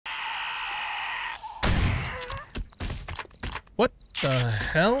the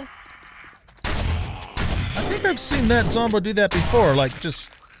hell? I think I've seen that Zombo do that before, like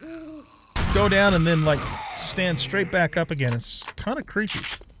just go down and then like stand straight back up again. It's kind of creepy.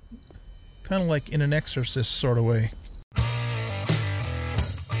 Kind of like in an Exorcist sort of way.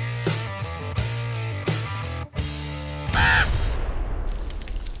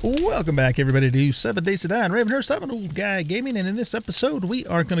 Welcome back, everybody, to 7 Days to Die in Ravenhearst. I'm an old guy gaming, and in this episode, we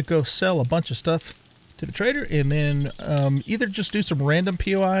are going to go sell a bunch of stuff to the trader, and then either just do some random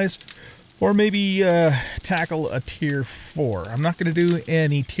POIs, or maybe tackle a tier 4. I'm not going to do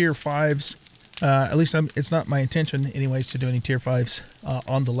any tier 5s. At least it's not my intention, anyways, to do any tier 5s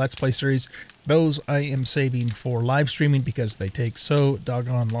on the Let's Play series. Those I am saving for live streaming because they take so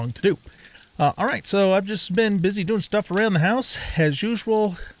doggone long to do. Alright, so I've just been busy doing stuff around the house, as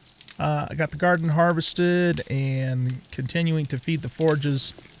usual. I got the garden harvested and continuing to feed the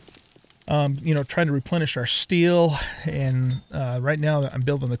forges, you know, trying to replenish our steel. And right now I'm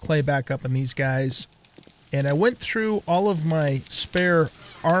building the clay back up in these guys. And I went through all of my spare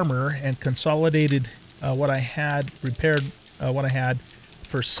armor and consolidated what I had, repaired what I had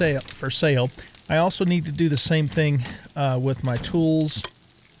for sale. I also need to do the same thing with my tools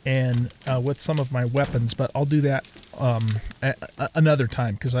and with some of my weapons, but I'll do that another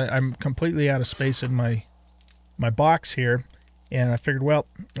time because I'm completely out of space in my box here, and I figured, well,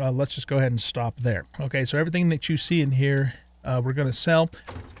 let's just go ahead and stop there. Okay, so everything that you see in here we're going to sell.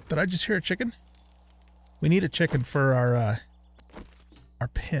 Did I just hear a chicken? We need a chicken for our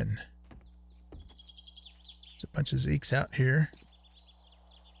pen. There's a bunch of Zeeks out here.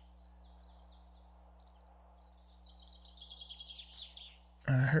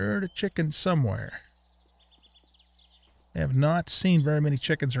 I heard a chicken somewhere. I have not seen very many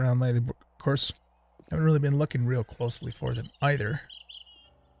chickens around lately. Of course, I haven't really been looking real closely for them either.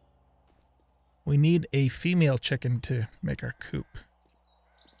 We need a female chicken to make our coop.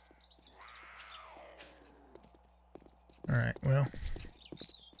 Alright, well.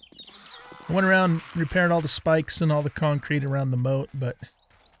 I went around, repaired all the spikes and all the concrete around the moat, but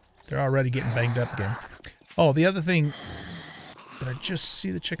they're already getting banged up again. Oh, the other thing... Did I just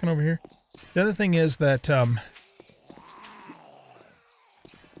see the chicken over here? The other thing is that I'm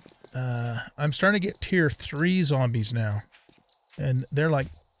starting to get tier 3 zombies now. And they're like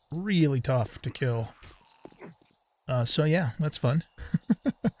really tough to kill. So yeah, that's fun.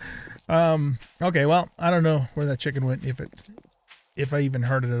 Okay, well, I don't know where that chicken went. If I even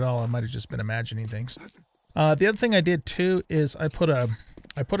heard it at all, I might have just been imagining things. The other thing I did too is I put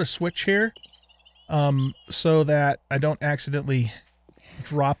a switch here. So that I don't accidentally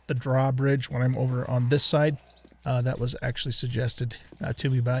drop the drawbridge when I'm over on this side. That was actually suggested to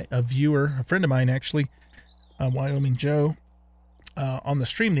me by a viewer, a friend of mine actually, Wyoming Joe, on the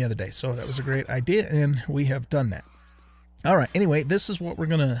stream the other day. So that was a great idea, and we have done that. All right, anyway, this is what we're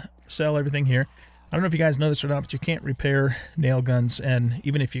going to sell everything here. I don't know if you guys know this or not, but you can't repair nail guns, and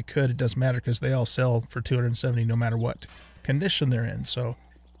even if you could, it doesn't matter because they all sell for $270 no matter what condition they're in. So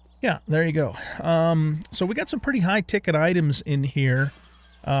yeah, there you go. So we got some pretty high ticket items in here,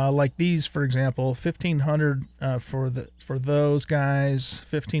 like these, for example, 1,500 for those guys,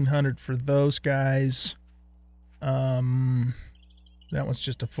 1,500 for those guys. That one's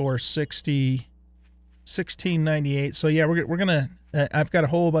just a 460, 1698. So yeah, we're gonna. I've got a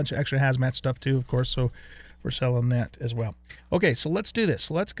whole bunch of extra hazmat stuff too, of course. So we're selling that as well. Okay, so let's do this.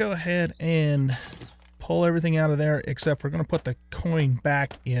 Let's go ahead and pull everything out of there, except we're going to put the coin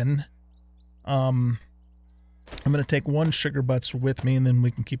back in. I'm going to take one sugar butts with me, and then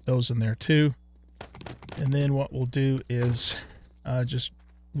we can keep those in there too. And then what we'll do is just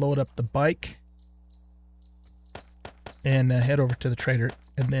load up the bike and head over to the trader.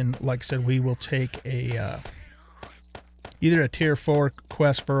 And then, like I said, we will take a either a tier 4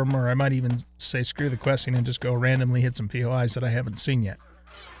 quest for them, or I might even say screw the questing and just go randomly hit some POIs that I haven't seen yet.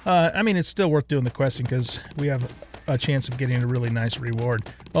 I mean, it's still worth doing the questing because we have a chance of getting a really nice reward.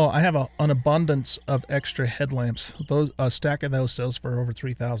 Oh, I have an abundance of extra headlamps. A stack of those sells for over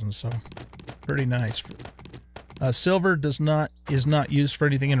 3,000, so pretty nice. Silver is not used for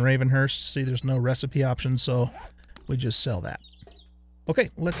anything in Ravenhearst. See, there's no recipe option, so we just sell that.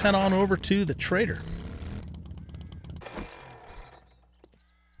 Okay, let's head on over to the trader.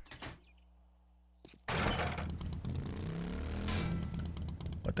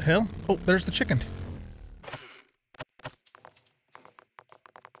 What the hell? Oh, there's the chicken.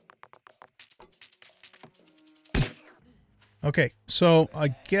 Okay, so I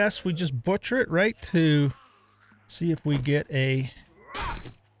guess we just butcher it, right, to see if we get a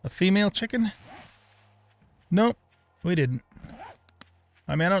female chicken. Nope, we didn't.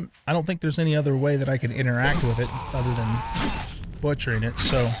 I mean, I don't think there's any other way that I can interact with it other than butchering it,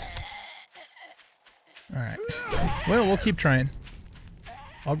 so... Alright. Well, we'll keep trying.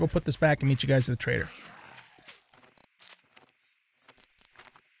 I'll go put this back and meet you guys at the trader.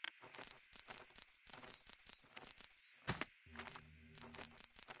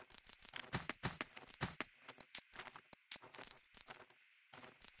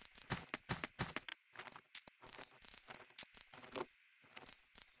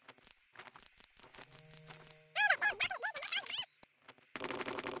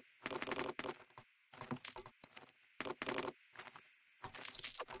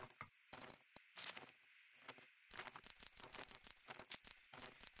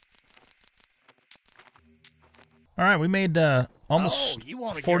 All right, we made almost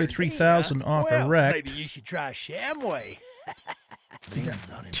 43,000 off a wreck. Maybe you should try Shamway.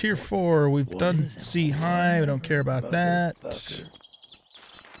 Tier 4, we've done Sea High. We don't care about that.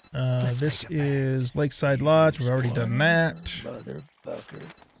 This is Lakeside Lodge. We've already done that.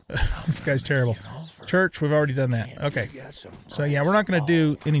 This guy's terrible. Church, we've already done that. Okay. So, yeah, we're not going to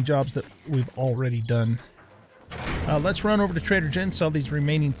do any jobs that we've already done. Let's run over to Trader Jen, sell these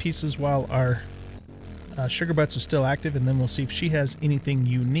remaining pieces while our Sugar Butts are still active, and then we'll see if she has anything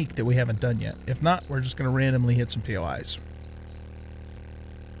unique that we haven't done yet. If not, we're just going to randomly hit some POIs.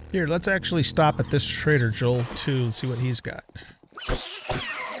 Here, let's actually stop at this Trader Joel, too, and see what he's got.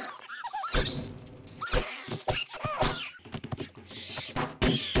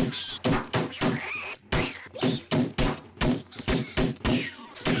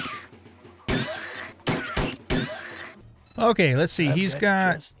 Okay, let's see. He's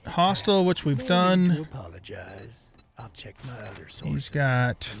got Hostile, which we've done. He's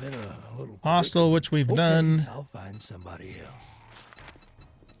got Hostile, which we've done. I'll find somebody else.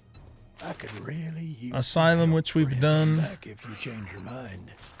 I could really use Asylum, which we've done. back if you change your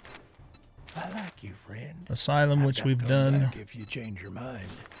mind. I like you, friend. Asylum, which we've done. Back if you change your mind.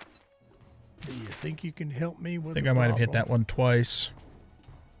 Do you think you can help me with I think I might have hit that one twice.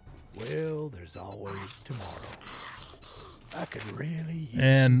 Well, there's always tomorrow. I could really use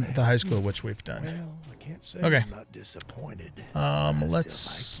And the high school, which we've done. Well, I can't say Okay. I'm not disappointed.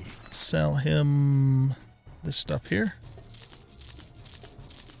 Let's sell him this stuff here.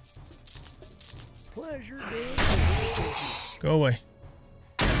 Pleasure, dude. Go away.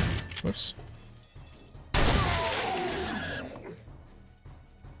 Whoops.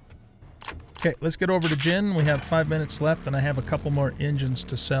 Okay, let's get over to Jen. We have 5 minutes left, and I have a couple more engines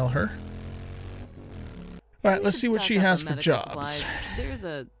to sell her. All right, let's see what she has for jobs. There's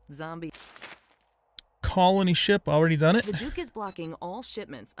a zombie Colony ship, already done it. The Duke is blocking all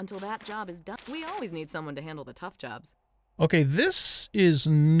shipments until that job is done. We always need someone to handle the tough jobs. Okay, this is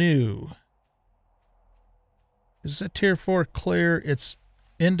new. This is a tier 4 clear. It's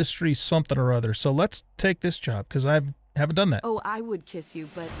industry something or other. So let's take this job because I haven't done that. Oh, I would kiss you,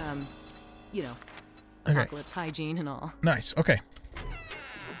 but you know, apocalypse hygiene and all. Nice. Okay.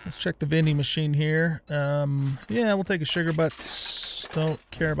 Let's check the vending machine here. Yeah, we'll take a sugar butts. Don't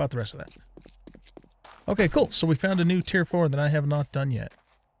care about the rest of that. Okay, cool. So we found a new tier 4 that I have not done yet.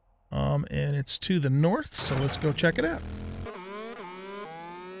 And it's to the north, so let's go check it out.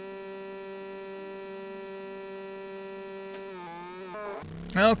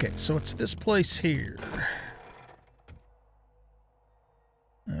 Okay, so it's this place here.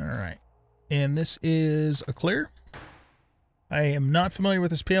 Alright. And this is a clear. I am not familiar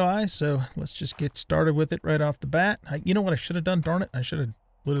with this POI, so let's just get started with it right off the bat. You know what I should have done? Darn it. I should have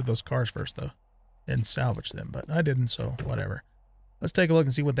looted those cars first, though, and salvaged them, but I didn't, so whatever. Let's take a look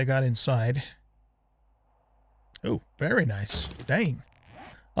and see what they got inside. Oh, very nice. Dang.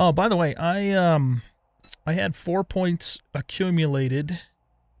 Oh, by the way, I had 4 points accumulated,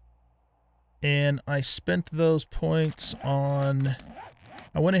 and I spent those points on...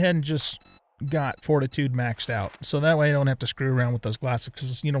 I went ahead and just got Fortitude maxed out, so that way I don't have to screw around with those glasses,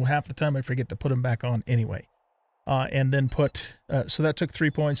 because, you know, half the time I forget to put them back on anyway. And then put... so that took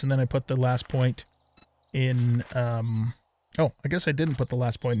 3 points, and then I put the last point in... oh, I guess I didn't put the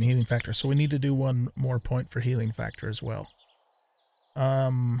last point in healing factor, so we need to do one more point for healing factor as well.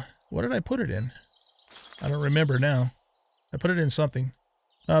 What did I put it in? I don't remember now. I put it in something.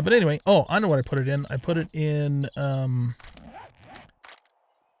 But anyway, oh, I know what I put it in. I put it in,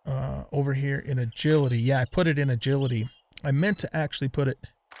 over here in agility. Yeah, I put it in agility. I meant to actually put it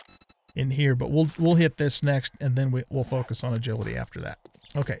in here, but we'll hit this next, and then we'll focus on agility after that.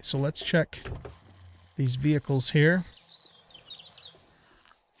 Okay, so let's check these vehicles here.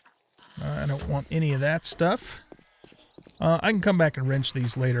 I don't want any of that stuff. I can come back and wrench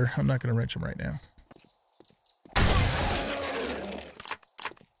these later. I'm not going to wrench them right now.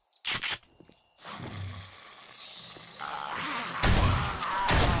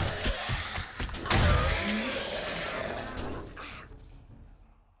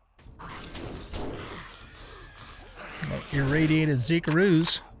 irradiated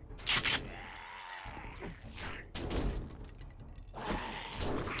Zeekaroos.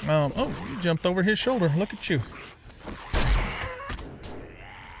 Oh, you jumped over his shoulder. Look at you.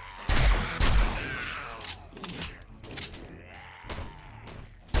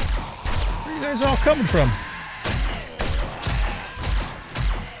 Where are you guys all coming from?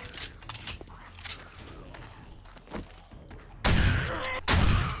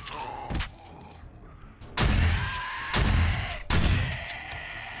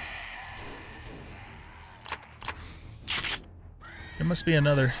 There must be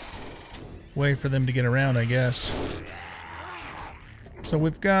another way for them to get around, I guess. So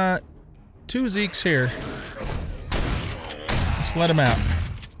we've got 2 Zeeks here. Let's let them out.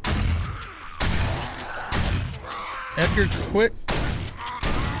 Edgar, quit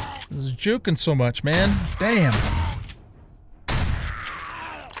juking so much, man. Damn.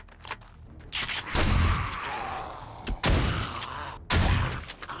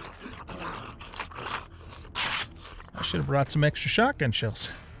 I should have brought some extra shotgun shells.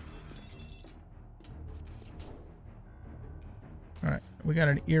 Alright, we got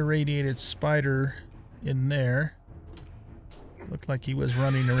an irradiated spider in there. Looked like he was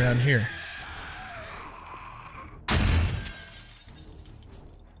running around here.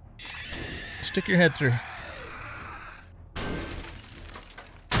 Stick your head through.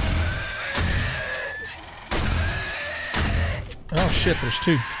 Oh shit, there's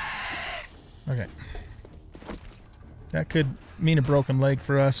 2. Okay. That could mean a broken leg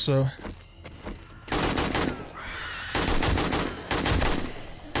for us, so...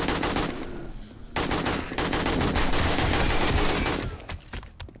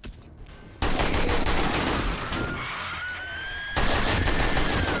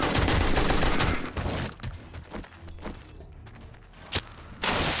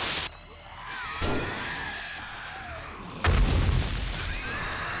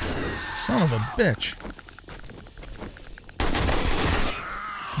 Son of a bitch.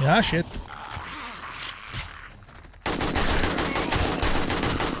 Yeah, shit. Get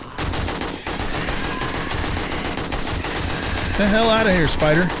the hell out of here,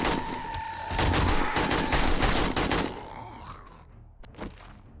 spider.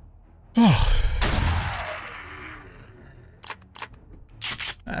 Oh.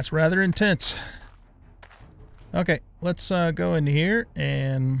 That's rather intense. Okay, let's go in here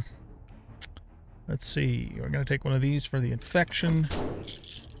and let's see. We're going to take one of these for the infection.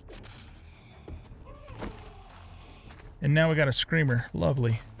 And now we got a screamer.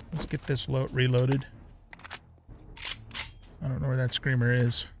 Lovely. Let's get this reloaded. I don't know where that screamer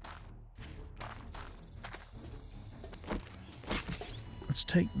is. Let's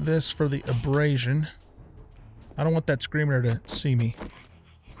take this for the abrasion. I don't want that screamer to see me.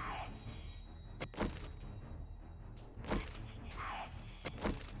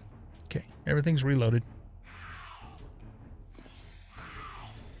 Okay, everything's reloaded.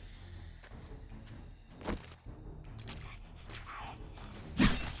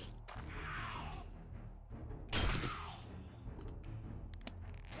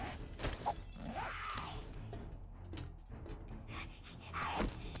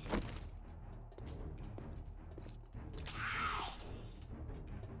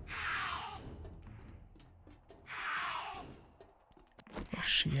 Where's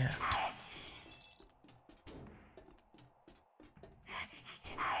she at?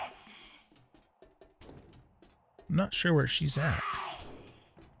 I'm not sure where she's at.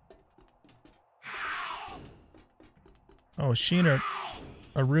 Oh, is she in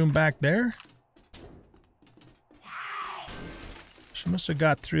a room back there? She must have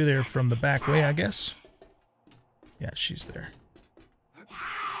got through there from the back way, I guess. Yeah, she's there.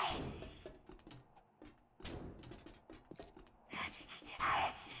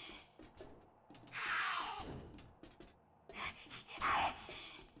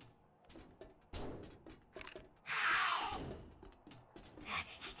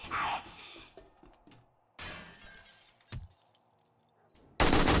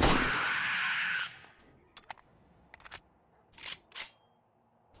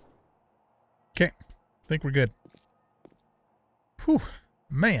 Okay, I think we're good. Whew,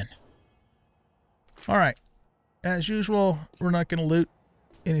 man. All right, as usual, we're not going to loot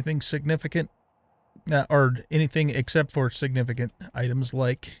anything significant, or anything except for significant items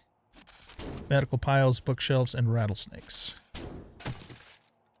like medical piles, bookshelves, and rattlesnakes.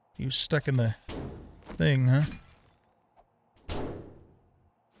 You stuck in the thing, huh?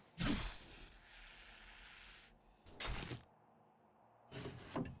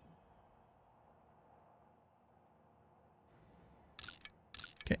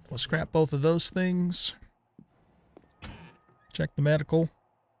 Okay, we'll scrap both of those things. Check the medical.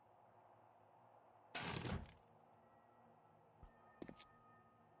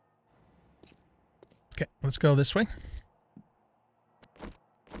 Okay, let's go this way.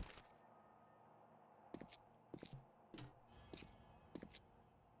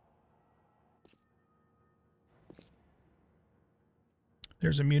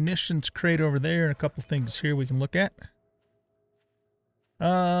 There's a munitions crate over there and a couple things here we can look at.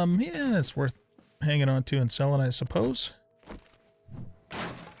 Yeah, it's worth hanging on to and selling, I suppose.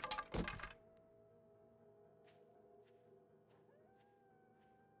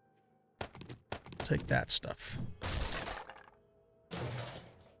 Take that stuff.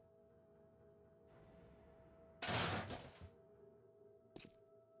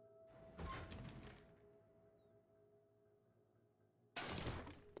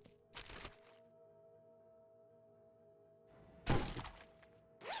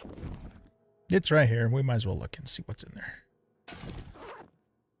 It's right here. We might as well look and see what's in there.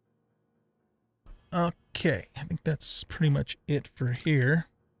 Okay, I think that's pretty much it for here.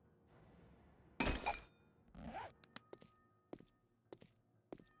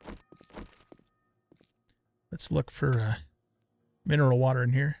 Let's look for mineral water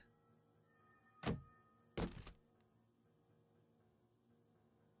in here.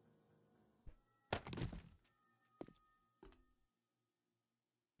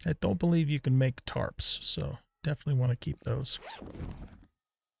 I don't believe you can make tarps, so definitely want to keep those.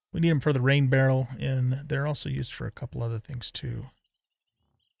 We need them for the rain barrel, and they're also used for a couple other things too.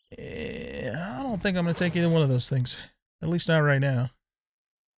 I don't think I'm going to take either one of those things. At least not right now.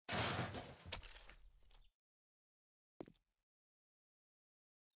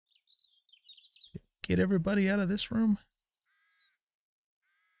 Get everybody out of this room?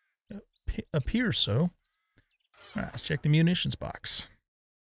 Appears so. All right, let's check the munitions box.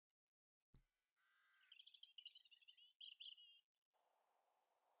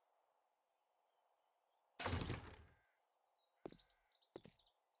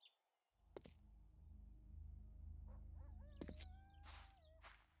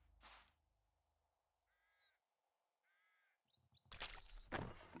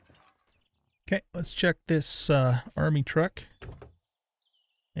 Okay, let's check this army truck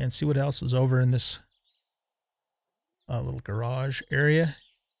and see what else is over in this little garage area.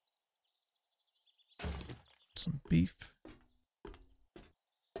 Some beef.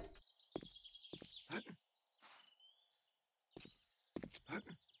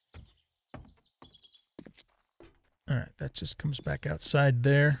 All right, that just comes back outside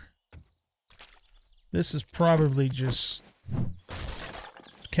there. This is probably just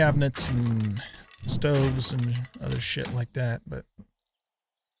cabinets and stoves and other shit like that, but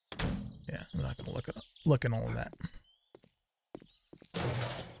yeah, I'm not gonna look at all of that.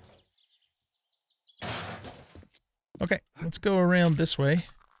 Okay, let's go around this way.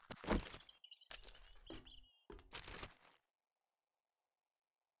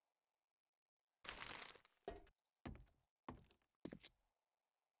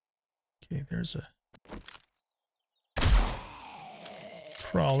 Okay, there's a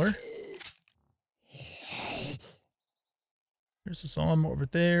crawler. There's a zombie over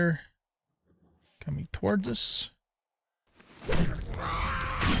there coming towards us. There's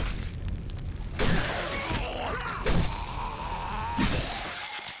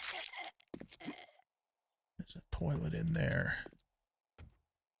a toilet in there.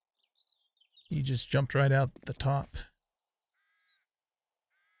 He just jumped right out the top.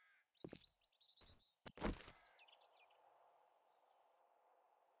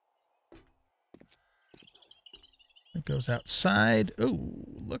 It goes outside. Oh,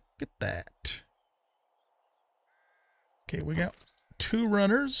 look at that. Okay, we got 2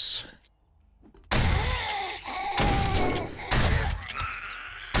 runners.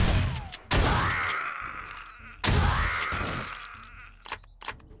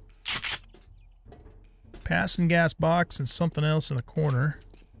 Passing gas box and something else in the corner.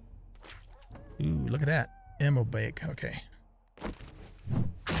 Ooh, look at that. Ammo bag. Okay.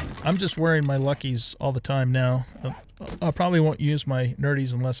 I'm just wearing my Luckies all the time now. I probably won't use my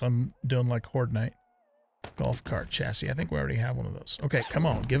Nerdies unless I'm doing like Horde Night. Golf cart chassis. I think we already have one of those. Okay, come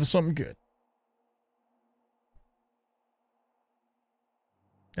on. Give us something good.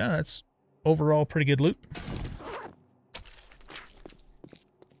 Yeah, that's overall pretty good loot.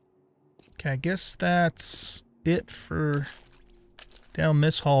 Okay, I guess that's it for down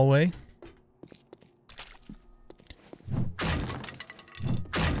this hallway.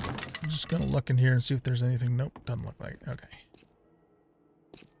 I'm just gonna look in here and see if there's anything. Nope, doesn't look like it. Okay.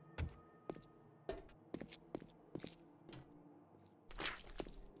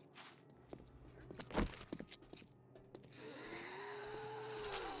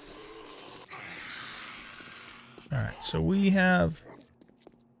 Alright, so we have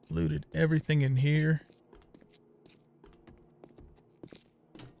looted everything in here.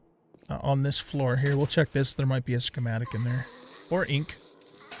 On this floor here. We'll check this. There might be a schematic in there. Or ink.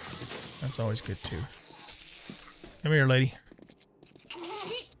 That's always good too. Come here, lady.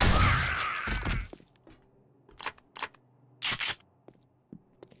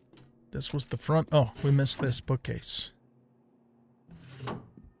 This was the front. Oh, we missed this bookcase.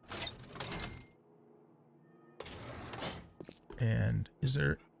 And is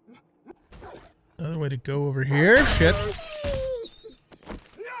there another way to go over here? Shit.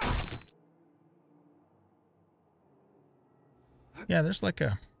 Yeah, there's like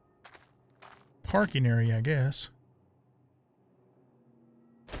a parking area, I guess.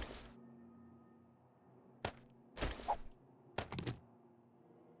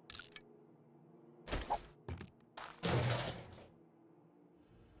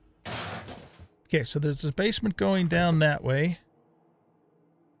 Okay, so there's a basement going down that way.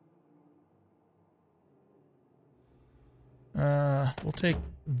 We'll take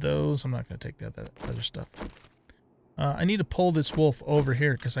those. I'm not going to take that other stuff. I need to pull this wolf over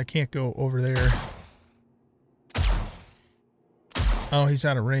here because I can't go over there. Oh, he's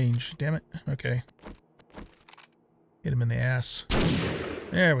out of range. Damn it. Okay. Hit him in the ass.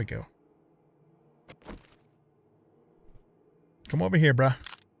 There we go. Come over here, bruh.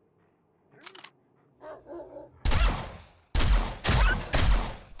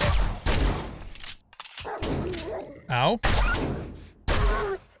 Ow.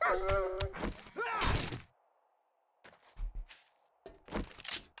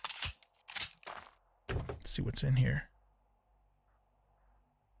 Let's see what's in here.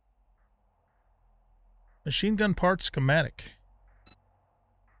 Machine gun part schematic.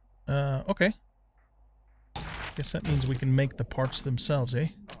 Okay. Guess that means we can make the parts themselves, eh?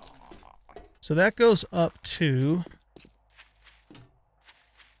 So that goes up to...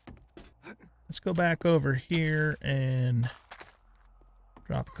 Let's go back over here and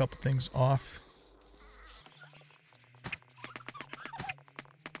drop a couple things off.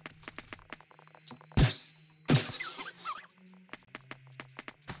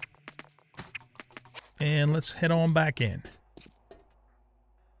 And let's head on back in.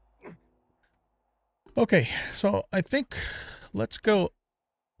 Okay, so I think let's go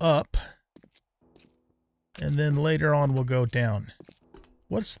up and then later on we'll go down.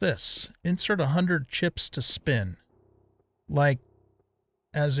 What's this? Insert 100 chips to spin. Like,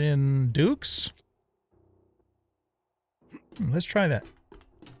 as in Dukes? Let's try that.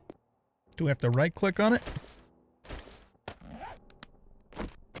 Do we have to right click on it?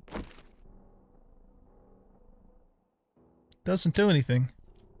 Doesn't do anything.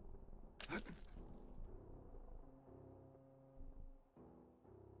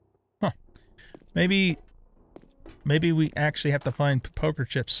 Huh. Maybe we actually have to find poker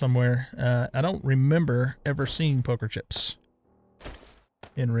chips somewhere. I don't remember ever seeing poker chips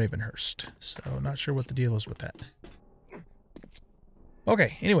in Ravenhearst, so not sure what the deal is with that.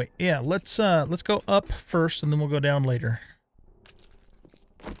 Okay, anyway, yeah, let's go up first and then we'll go down later.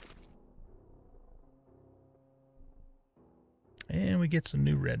 And we get some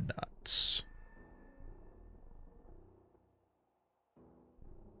new red dots.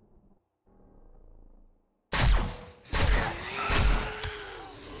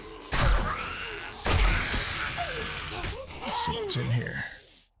 Let's see what's in here.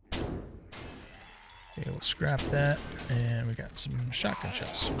 Okay, we'll scrap that. And we got some shotgun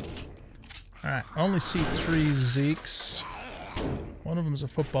shells. Alright, I only see 3 Zeeks. One of them is a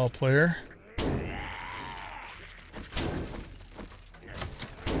football player.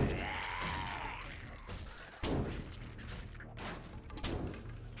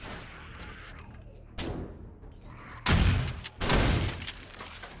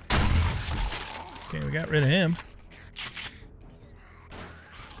 Okay, we got rid of him.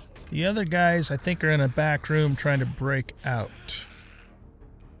 The other guys, I think, are in a back room trying to break out.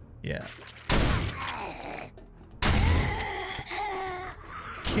 Yeah.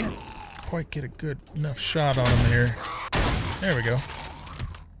 Can't quite get a good enough shot on him here. There we go.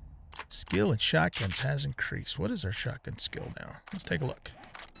 Skill in shotguns has increased. What is our shotgun skill now? Let's take a look.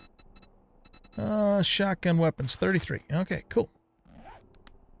 Shotgun weapons, 33. Okay, cool.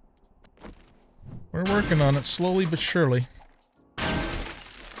 We're working on it slowly but surely.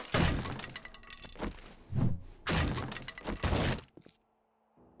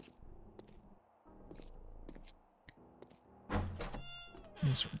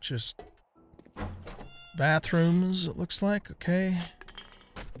 These are just bathrooms, it looks like. Okay.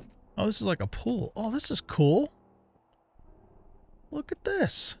 Oh, this is like a pool. Oh, this is cool. Look at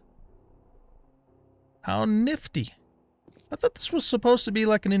this. How nifty. I thought this was supposed to be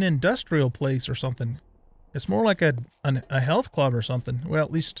like an industrial place or something. It's more like a health club or something. Well,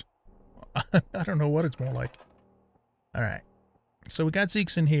 at least, I don't know what it's more like. All right. So we got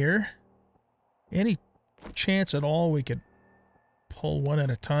Zeke's in here. Any chance at all we could pull one at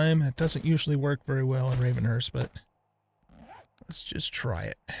a time? It doesn't usually work very well in Ravenhearst, but let's just try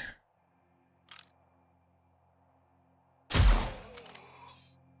it.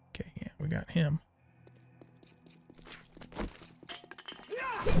 Okay, yeah, we got him.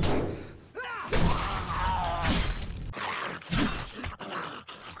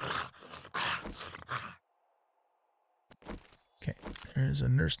 Okay, there's a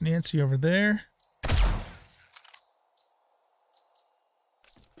Nurse Nancy over there.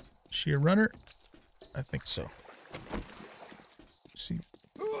 Is she a runner? I think so. She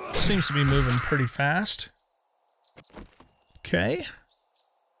seems to be moving pretty fast. Okay.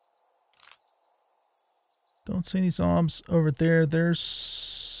 Don't see any zombies over there. There's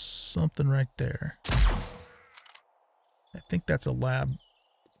something right there. I think that's a lab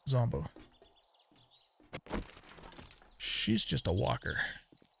zombo. She's just a walker.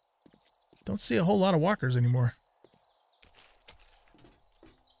 Don't see a whole lot of walkers anymore.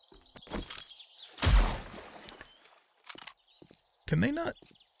 Can they not?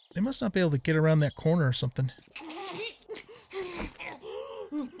 They must not be able to get around that corner or something.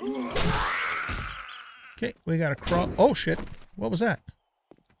 Okay, we gotta crawl. Oh shit! What was that?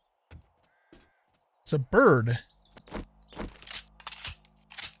 It's a bird.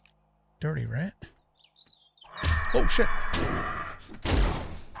 Dirty rat. Oh shit!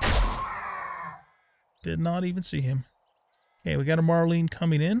 Did not even see him. Okay, we got a Marlene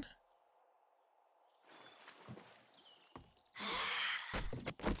coming in.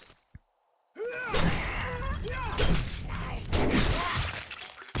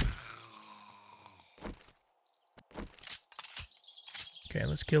 Okay,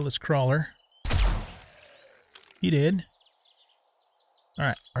 let's kill this crawler. He did.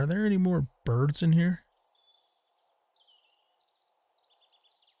 Alright, are there any more birds in here?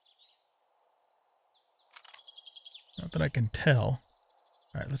 Not that I can tell.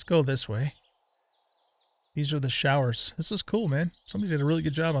 Alright, let's go this way. These are the showers. This is cool, man. Somebody did a really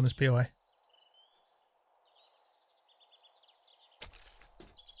good job on this POI.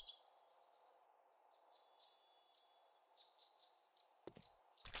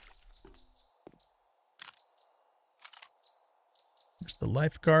 There's the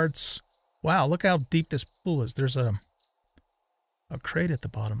lifeguards. Wow, look how deep this pool is. There's a crate at the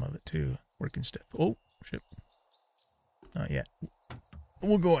bottom of it, too. Working stiff. Oh, shit. Not yet.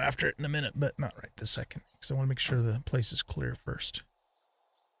 We'll go after it in a minute, but not right this second. Because I want to make sure the place is clear first.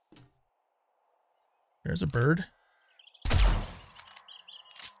 There's a bird.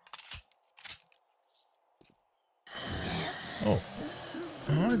 Oh.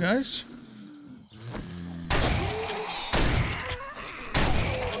 Alright, guys.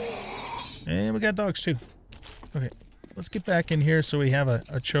 And we got dogs too. Okay, let's get back in here so we have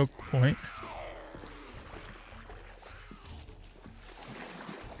a choke point.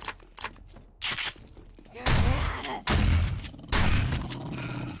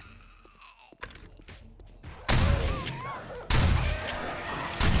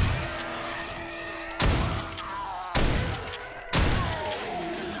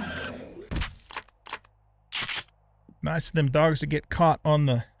 Nice of them dogs to get caught on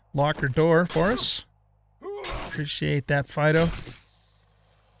the locker door for us. Appreciate that, Fido.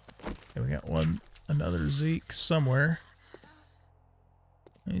 Okay, we got another Zeke somewhere.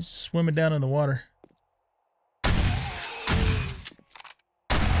 He's swimming down in the water.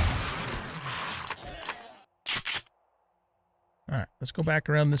 Alright, let's go back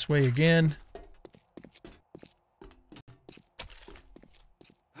around this way again.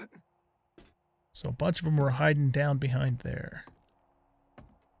 So a bunch of them were hiding down behind there.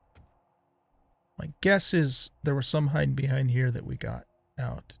 My guess is there was some hiding behind here that we got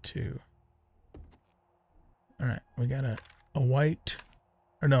out too. Alright, we got a white...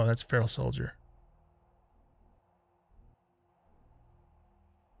 Or no, that's a feral soldier.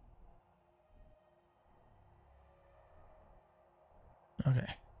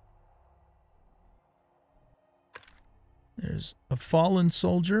 Okay. There's a fallen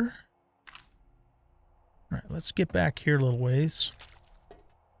soldier. Alright, let's get back here a little ways.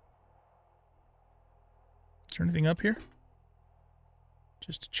 Is there anything up here?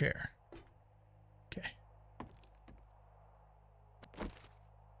 Just a chair. Okay.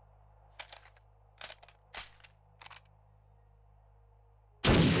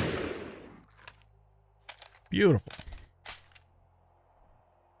 Beautiful.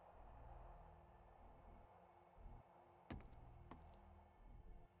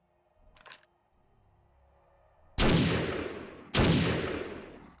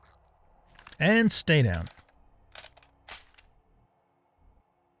 And stay down.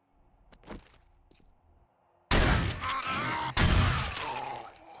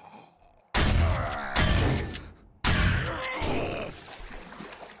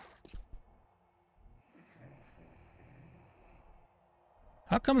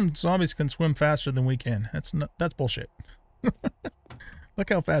 How come zombies can swim faster than we can? That's bullshit. Look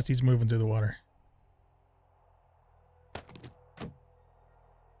how fast he's moving through the water.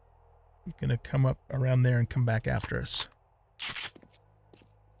 He's gonna come up around there and come back after us.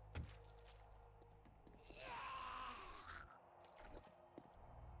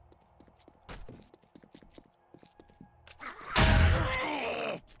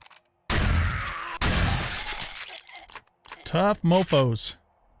 Tough mofos.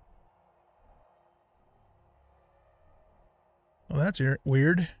 Well, that's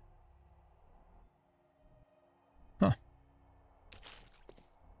weird. Huh.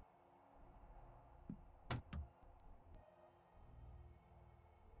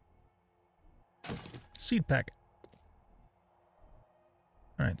 Seed packet.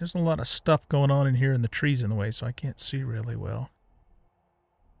 Alright, there's a lot of stuff going on in here and the trees in the way, so I can't see really well.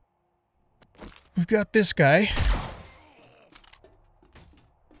 We've got this guy.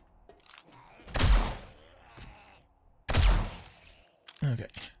 Okay.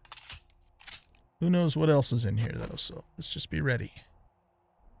 Who knows what else is in here, though, so let's just be ready.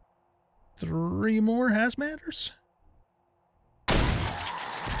 3 more hazmaters?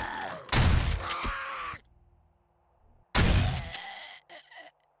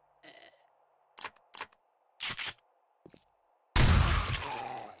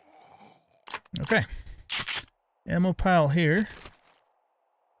 Okay. Ammo pile here.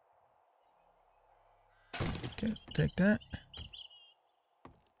 Okay, take that.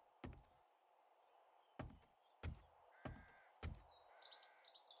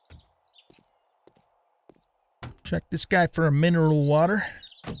 Check this guy for a mineral water.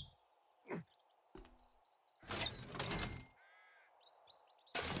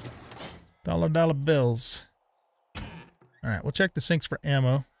 $dollar bills. Alright, we'll check the sinks for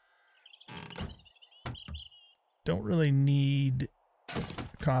ammo. Don't really need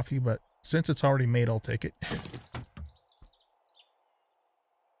coffee, but since it's already made, I'll take it.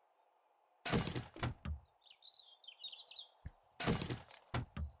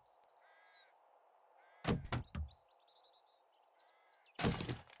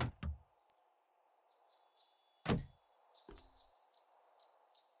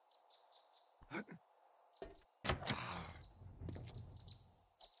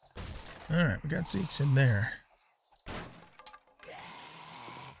 Alright, we got seats in there.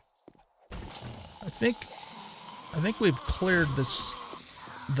 I think we've cleared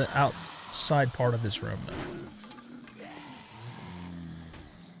the outside part of this room, though.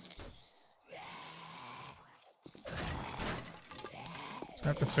 So I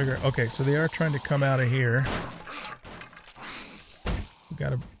have to figure... Okay, so they are trying to come out of here. We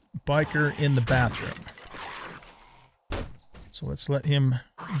got a biker in the bathroom. So let's let him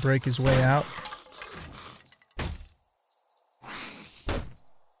break his way out.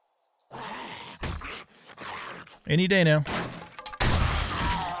 Any day now.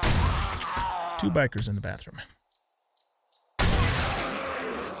 2 bikers in the bathroom.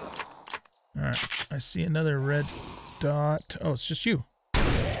 Alright, I see another red dot. Oh, it's just you.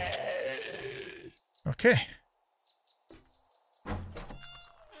 Okay.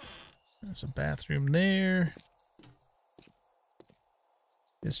 There's a bathroom there.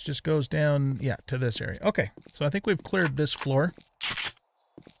 This just goes down, yeah, to this area. Okay, so I think we've cleared this floor.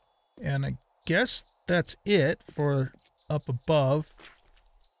 And I guess that's it for up above.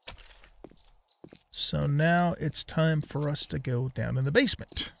 So now it's time for us to go down in the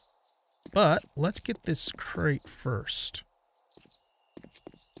basement. But let's get this crate first.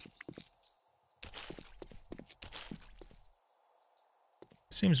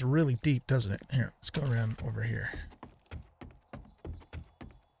 Seems really deep, doesn't it? Here, let's go around over here.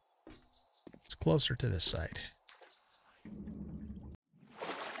 It's closer to this side.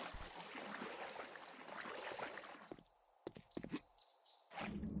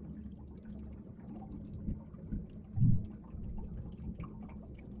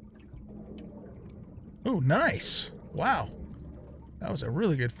 Oh, nice. Wow. That was a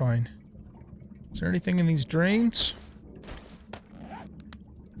really good find. Is there anything in these drains?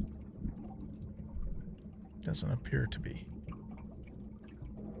 Doesn't appear to be.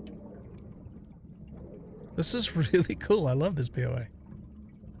 This is really cool. I love this POA.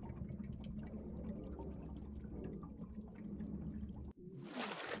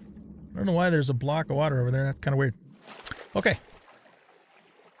 I don't know why there's a block of water over there. That's kind of weird. Okay.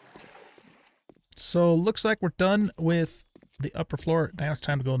 So looks like we're done with the upper floor. Now it's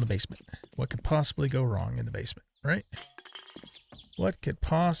time to go in the basement. What could possibly go wrong in the basement, right? What could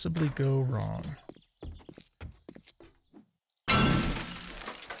possibly go wrong?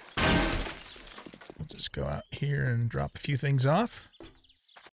 We'll just go out here and drop a few things off.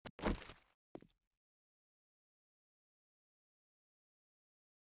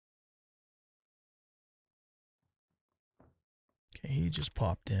 Okay, he just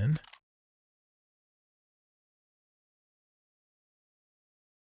popped in.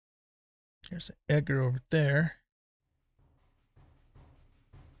 There's an Edgar over there.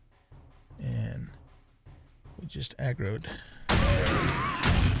 And we just aggroed.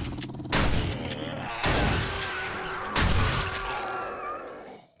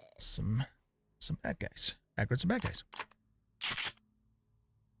 Some bad guys. Aggroed some bad guys.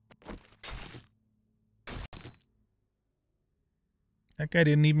 That guy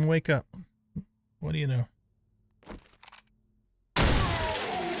didn't even wake up. What do you know?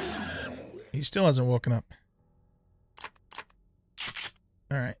 He still hasn't woken up.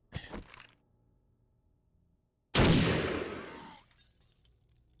 All right.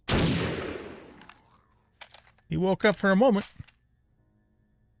 He woke up for a moment.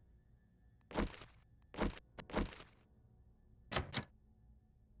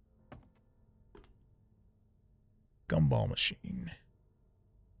 Gumball machine.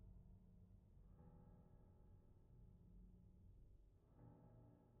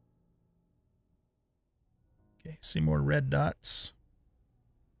 Okay, see more red dots.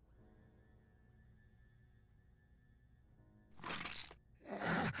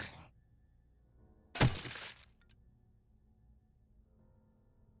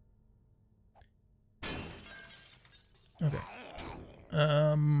 Okay.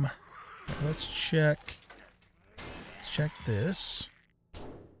 Let's check. Let's check this.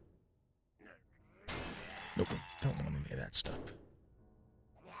 Nope, don't want any of that stuff.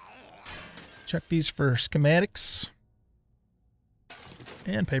 Check these for schematics.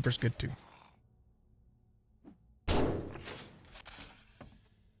 And paper's good too.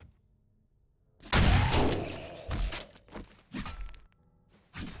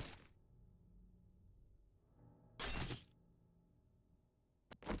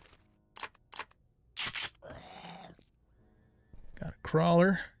 Got a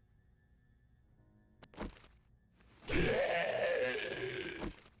crawler.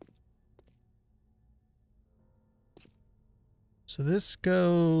 So this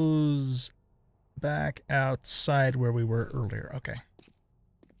goes back outside where we were earlier. Okay.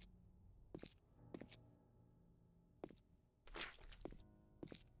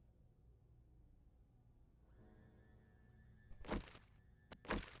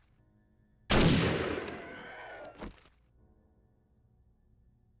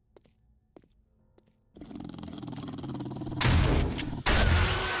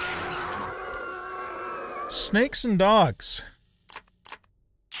 Snakes and dogs.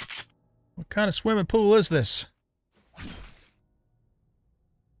 What kind of swimming pool is this?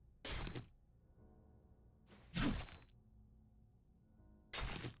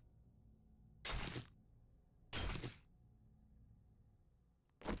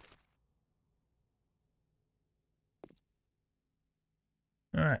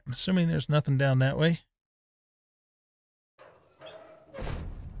 All right, I'm assuming there's nothing down that way.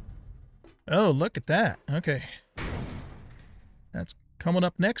 Oh, look at that. Okay. That's coming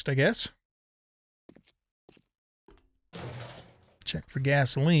up next, I guess. Check for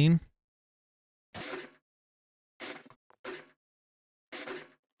gasoline.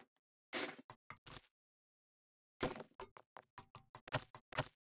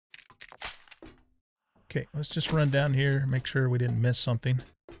 Okay, let's just run down here, make sure we didn't miss something.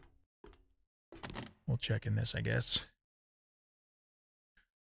 We'll check in this, I guess.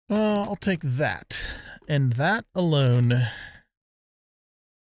 I'll take that. And that alone.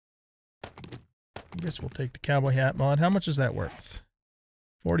 I guess we'll take the cowboy hat mod. How much is that worth?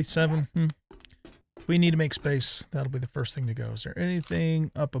 47? If we need to make space, that'll be the first thing to go. Is there anything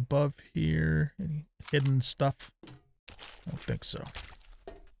up above here? Any hidden stuff? I don't think so.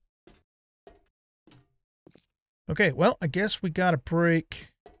 Okay, well, I guess we gotta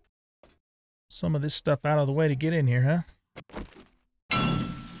break some of this stuff out of the way to get in here, huh?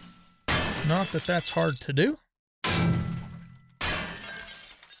 Not that that's hard to do.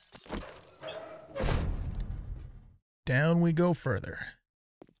 Down we go further.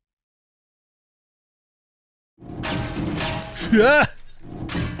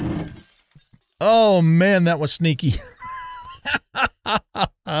 Oh man, that was sneaky.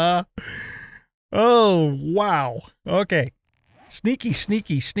 Oh wow. Okay. Sneaky,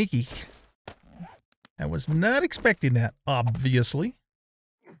 sneaky, sneaky. I was not expecting that, obviously.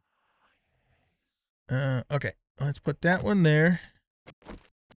 Okay, let's put that one there.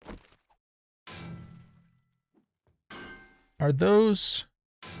 Are those...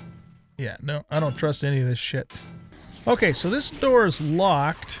 Yeah, no, I don't trust any of this shit. Okay, so this door is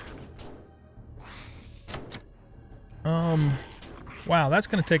locked. Wow, that's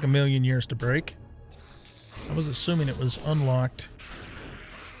going to take 1,000,000 years to break. I was assuming it was unlocked.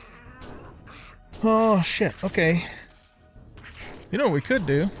 Oh, shit. Okay. You know what we could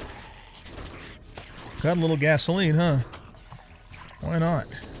do? Got a little gasoline, huh? Why not?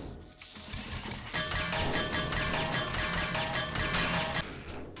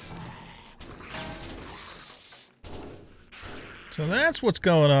 So that's what's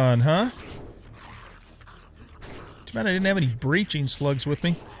going on, huh? Too bad I didn't have any breaching slugs with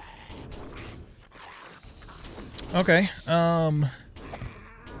me. Okay, and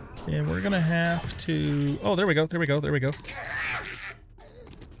we're gonna have to... Oh, there we go, there we go, there we go.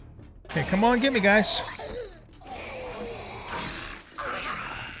 Okay, come on, get me, guys.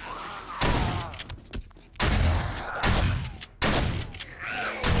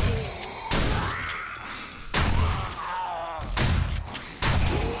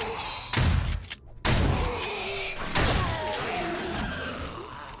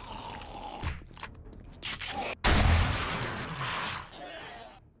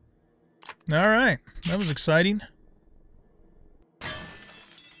 All right, that was exciting.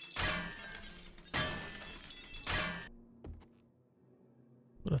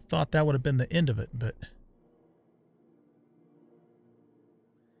 Would have thought that would have been the end of it, but...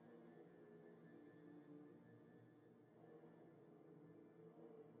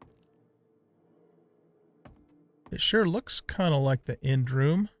 It sure looks kind of like the end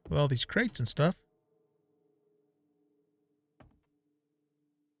room with all these crates and stuff.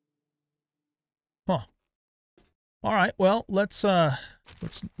 Huh. All right, well, let's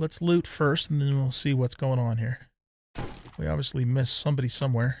loot first, and then we'll see what's going on here. We obviously missed somebody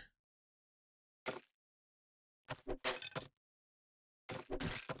somewhere.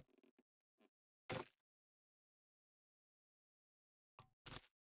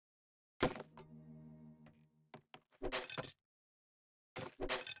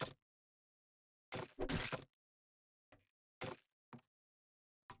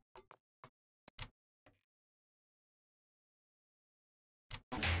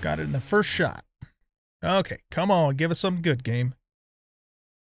 Got it in the first shot. Okay, come on, give us some good game.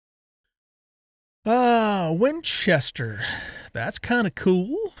 Winchester. That's kind of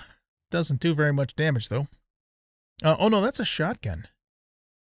cool. Doesn't do very much damage, though. Oh, no, that's a shotgun.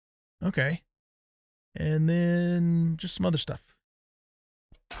 Okay. And then just some other stuff.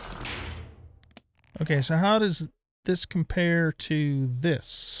 Okay, so how does this compare to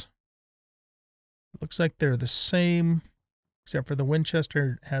this? Looks like they're the same, except for the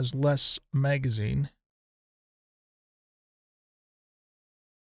Winchester has less magazine.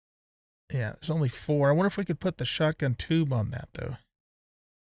 Yeah, there's only 4. I wonder if we could put the shotgun tube on that, though.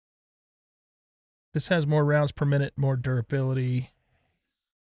 This has more rounds per minute, more durability.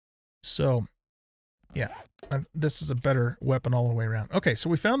 So, yeah, this is a better weapon all the way around. Okay, so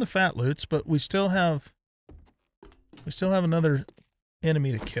we found the fat loots, but we still have another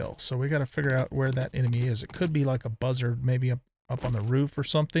enemy to kill. So we got to figure out where that enemy is. It could be like a buzzard, maybe up on the roof or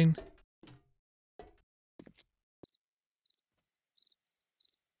something.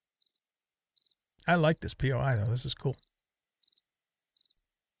 I like this POI, though. This is cool.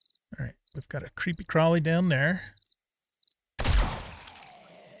 All right, we've got a creepy crawly down there.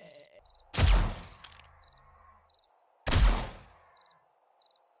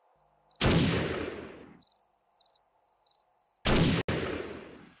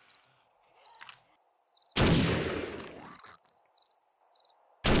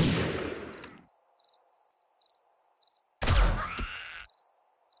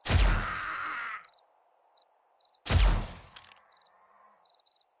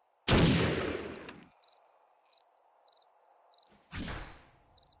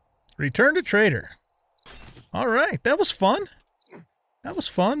 Return to trader. All right, that was fun. That was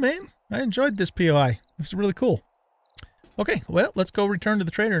fun, man. I enjoyed this POI. It was really cool. Okay, well, let's go return to the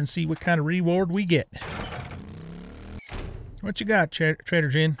trader and see what kind of reward we get. What you got, Trader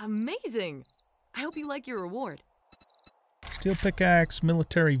Jen? Amazing. I hope you like your reward. Steel pickaxe,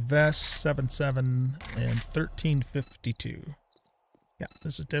 military vest, 7.7, and 1352. Yeah,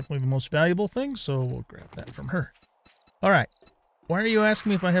 this is definitely the most valuable thing, so we'll grab that from her. All right. Why are you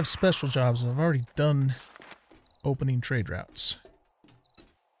asking me if I have special jobs? I've already done opening trade routes.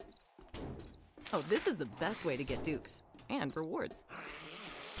 Oh, this is the best way to get dukes and rewards.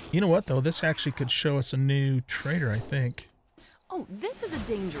 You know what, though? This actually could show us a new trader, I think. Oh, this is a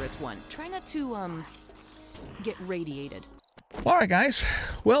dangerous one. Try not to, get radiated. Alright, guys.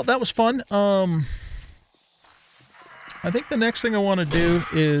 Well, that was fun. I think the next thing I want to do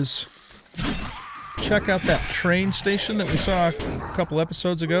is check out that train station that we saw a couple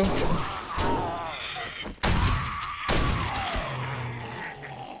episodes ago.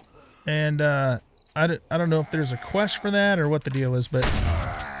 And, I don't know if there's a quest for that or what the deal is, but...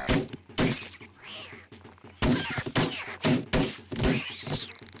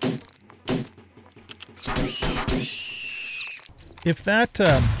 If that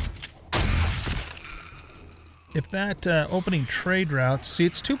opening trade route, see,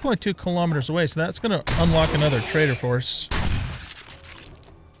 it's 2.2 kilometers away, so that's going to unlock another trader for us.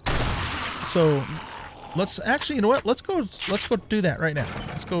 So, let's actually, you know what? Let's go do that right now.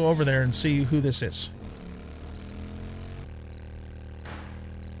 Let's go over there and see who this is.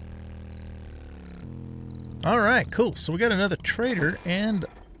 All right, cool. So we got another trader and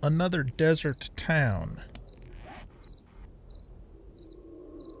another desert town.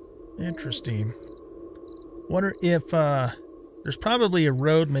 Interesting. Wonder if there's probably a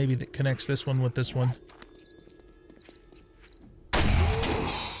road maybe that connects this one with this one.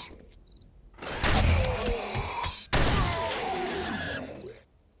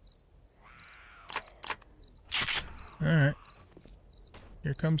 Alright.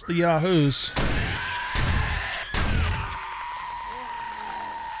 Here comes the Yahoos.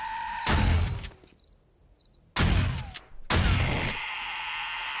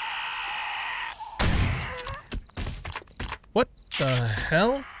 What the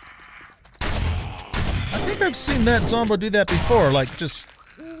hell? I think I've seen that Zombo do that before, like just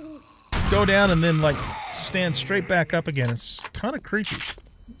go down and then like stand straight back up again. It's kind of creepy.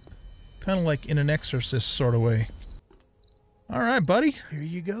 Kind of like in an Exorcist sort of way. Alright, buddy. Here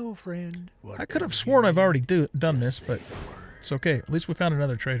you go, friend. I could have sworn I've already done this, but it's okay. At least we found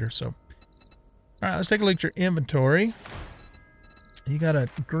another trader, so. Alright, let's take a look at your inventory. You got a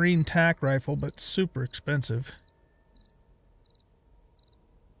green tack rifle, but super expensive.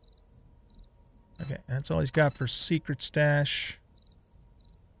 Okay, that's all he's got for secret stash.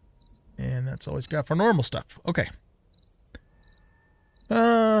 And that's all he's got for normal stuff. Okay.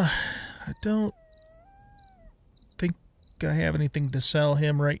 I don't think I have anything to sell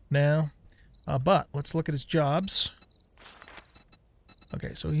him right now. But let's look at his jobs.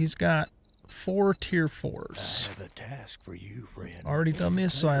 Okay, so he's got 4 tier 4s. I have a task for you, friend. Already done the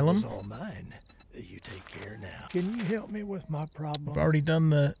asylum. It's all mine. You take care now. Can you help me with my problem? I've already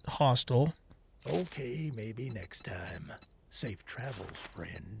done the hostel. Okay, maybe next time. Safe travels,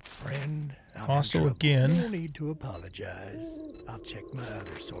 friend. Friend, I'm Hostel in trouble. again. No need to apologize. I'll check my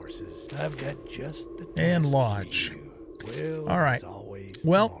other sources. I've got just the And task lodge. for you. Well, All right. as always,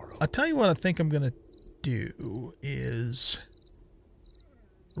 Well, tomorrow. I'll tell you what I think I'm going to do is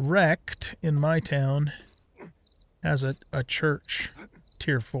Wrecked in my town has a church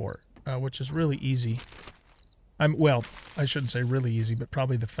tier 4, which is really easy. Well, I shouldn't say really easy, but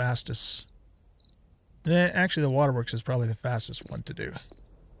probably the fastest. Actually, the waterworks is probably the fastest one to do.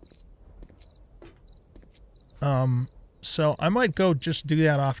 So I might go just do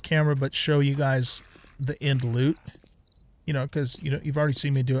that off camera, but show you guys the end loot. You know, because you've already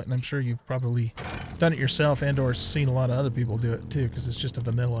seen me do it, and I'm sure you've probably done it yourself and or seen a lot of other people do it too, because it's just a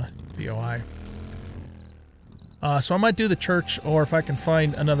vanilla POI. So I might do the church, or if I can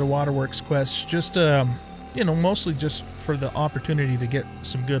find another waterworks quest, just mostly just for the opportunity to get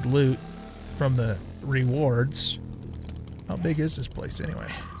some good loot from the rewards. How big is this place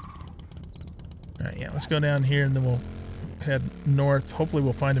anyway? Alright, yeah, let's go down here and then we'll head north. Hopefully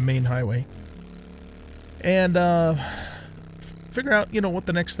we'll find a main highway. And figure out, what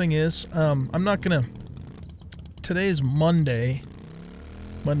the next thing is. I'm not gonna... Today's Monday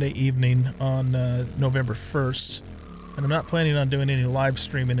evening on November 1st. And I'm not planning on doing any live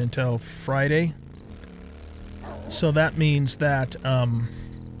streaming until Friday. So that means that...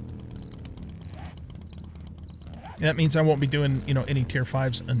 that means I won't be doing, any tier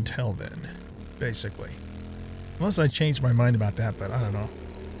 5s until then, basically. Unless I change my mind about that, but I don't know.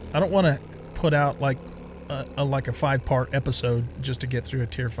 I don't want to put out like a 5-part episode just to get through a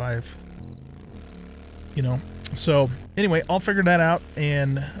tier 5. So anyway, I'll figure that out,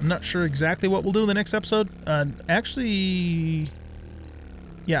 and I'm not sure exactly what we'll do in the next episode. Actually,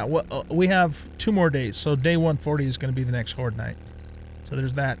 yeah, we have 2 more days, so day 140 is going to be the next Horde night. So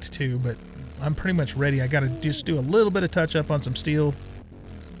there's that too, but I'm pretty much ready. I got to just do a little bit of touch up on some steel,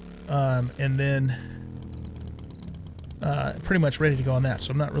 and then pretty much ready to go on that.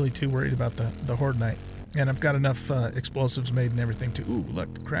 So I'm not really too worried about the Horde night. And I've got enough explosives made and everything to... Ooh,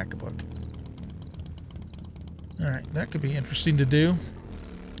 look, crack a book. Alright, that could be interesting to do.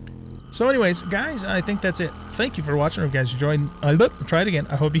 So anyways, guys, I think that's it. Thank you for watching. If you guys enjoyed... try it again.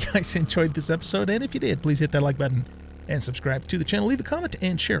 I hope you guys enjoyed this episode. And if you did, please hit that like button and subscribe to the channel. Leave a comment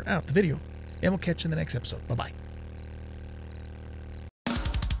and share out the video. And we'll catch you in the next episode. Bye-bye.